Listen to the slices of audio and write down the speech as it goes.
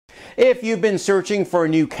If you've been searching for a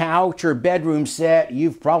new couch or bedroom set,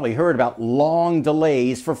 you've probably heard about long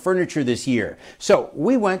delays for furniture this year. So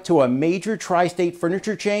we went to a major tri-state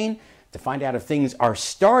furniture chain to find out if things are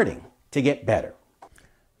starting to get better.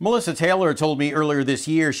 Melissa Taylor told me earlier this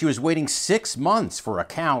year she was waiting 6 months for a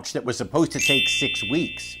couch that was supposed to take 6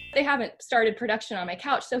 weeks. They haven't started production on my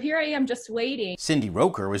couch, so here I am just waiting. Cindy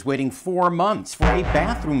Roker was waiting 4 months for a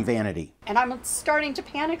bathroom vanity. And I'm starting to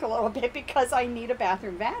panic a little bit because I need a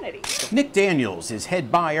bathroom vanity. Nick Daniels is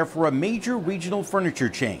head buyer for a major regional furniture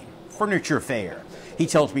chain, Furniture Fair. He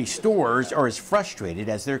tells me stores are as frustrated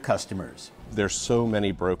as their customers. There's so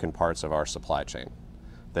many broken parts of our supply chain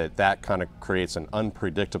that kind of creates an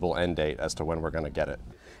unpredictable end date as to when we're going to get it.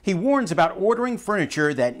 He warns about ordering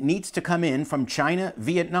furniture that needs to come in from China,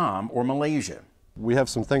 Vietnam, or Malaysia. We have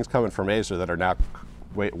some things coming from Asia that are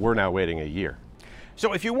we're now waiting a year.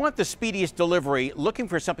 So if you want the speediest delivery, looking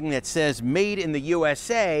for something that says made in the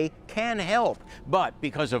USA can help. But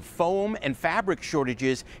because of foam and fabric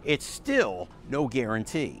shortages, it's still no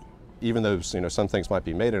guarantee. Even though some things might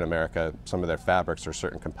be made in America, some of their fabrics or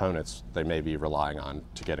certain components they may be relying on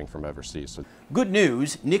to getting from overseas. So good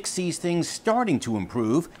news, Nick sees things starting to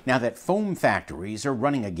improve now that foam factories are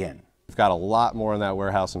running again. We've got a lot more in that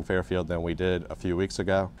warehouse in Fairfield than we did a few weeks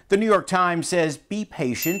ago. The New York Times says be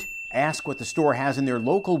patient, ask what the store has in their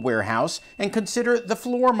local warehouse, and consider the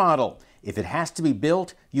floor model. If it has to be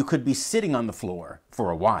built, you could be sitting on the floor for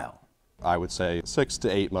a while. I would say 6 to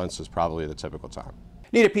 8 months is probably the typical time.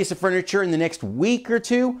 Need a piece of furniture in the next week or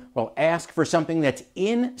two? Well, ask for something that's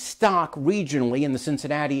in stock regionally in the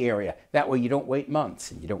Cincinnati area. That way you don't wait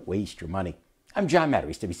months and you don't waste your money. I'm John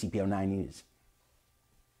Matteries, WCPO 9 News.